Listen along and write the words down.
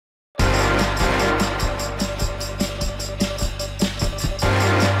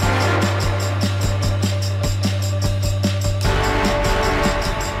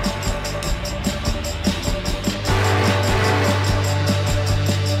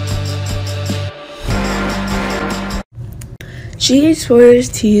GH spoilers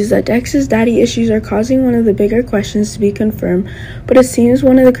tease that Dex's daddy issues are causing one of the bigger questions to be confirmed, but it seems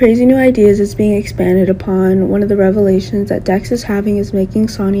one of the crazy new ideas is being expanded upon. One of the revelations that Dex is having is making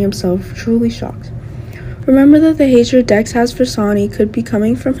Sonny himself truly shocked. Remember that the hatred Dex has for Sonny could be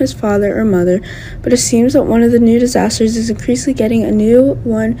coming from his father or mother, but it seems that one of the new disasters is increasingly getting a new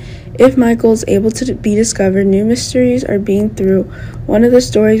one. If Michael is able to be discovered, new mysteries are being through one of the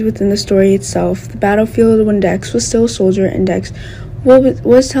stories within the story itself, the battlefield when Dex was still a soldier and Dex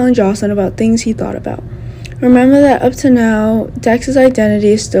was telling Jocelyn about things he thought about. Remember that up to now, Dex's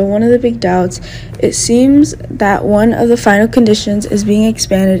identity is still one of the big doubts. It seems that one of the final conditions is being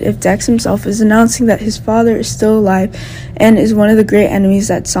expanded if Dex himself is announcing that his father is still alive and is one of the great enemies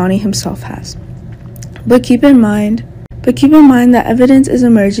that Sonny himself has. But keep in mind that evidence is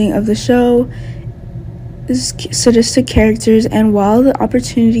emerging of the show sadistic characters, and while the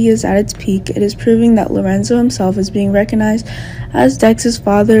opportunity is at its peak, it is proving that Lorenzo himself is being recognized as Dex's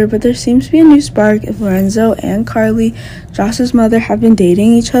father. But there seems to be a new spark if Lorenzo and Carly, Josh's mother, have been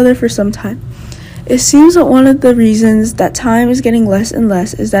dating each other for some time. It seems that one of the reasons that time is getting less and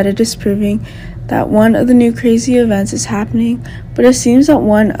less is that it is proving that one of the new crazy events is happening, but it seems that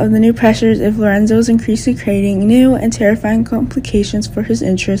one of the new pressures if Lorenzo is increasingly creating new and terrifying complications for his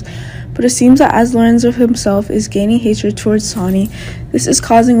interests. But it seems that as Lorenzo himself is gaining hatred towards Sonny, this is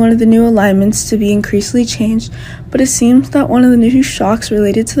causing one of the new alignments to be increasingly changed. But it seems that one of the new shocks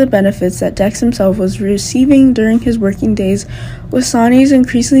related to the benefits that Dex himself was receiving during his working days with Sonny is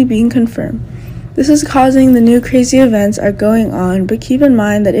increasingly being confirmed. This is causing the new crazy events are going on, but keep in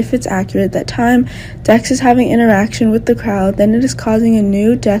mind that if it's accurate that time Dex is having interaction with the crowd, then it is causing a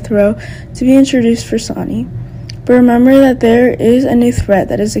new death row to be introduced for Sonny. But remember that there is a new threat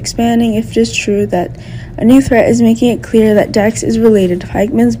that is expanding. If it is true that a new threat is making it clear that Dex is related to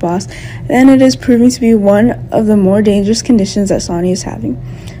Pikeman's boss, then it is proving to be one of the more dangerous conditions that Sonny is having.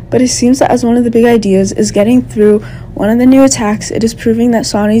 But it seems that as one of the big ideas is getting through one of the new attacks, it is proving that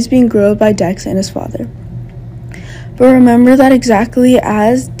Sonny is being grilled by Dex and his father. But remember that exactly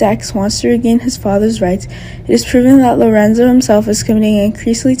as Dex wants to regain his father's rights, it is proving that Lorenzo himself is committing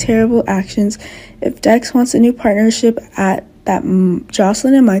increasingly terrible actions. If Dex wants a new partnership that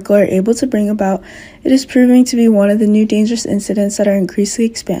Jocelyn and Michael are able to bring about, it is proving to be one of the new dangerous incidents that are increasingly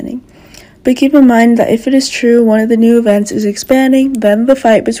expanding. But keep in mind that if it is true one of the new events is expanding, then the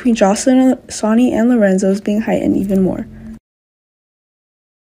fight between Jocelyn, Sonny, and Lorenzo is being heightened even more.